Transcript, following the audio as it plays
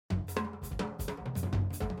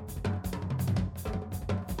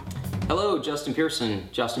Hello, Justin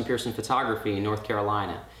Pearson Photography in North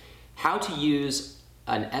Carolina. How to use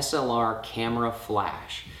an SLR camera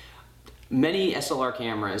flash. Many SLR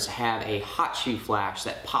cameras have a hot shoe flash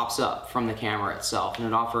that pops up from the camera itself, and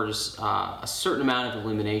it offers a certain amount of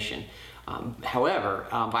illumination. However,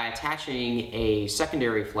 by attaching a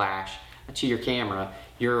secondary flash to your camera,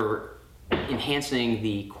 you're enhancing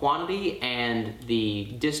the quantity and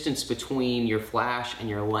the distance between your flash and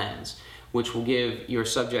your lens, which will give your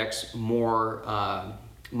subjects more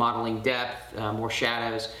modeling depth, more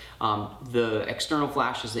shadows. The external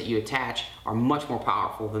flashes that you attach are much more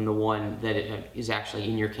powerful than the one that is actually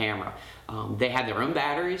in your camera. They have their own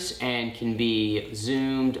batteries and can be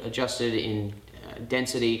zoomed, adjusted in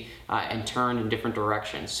density, and turned in different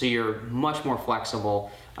directions. So you're much more flexible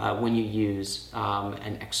when you use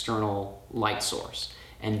an external light source.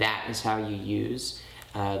 And that is how you use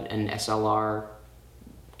an SLR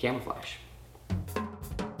camera flash.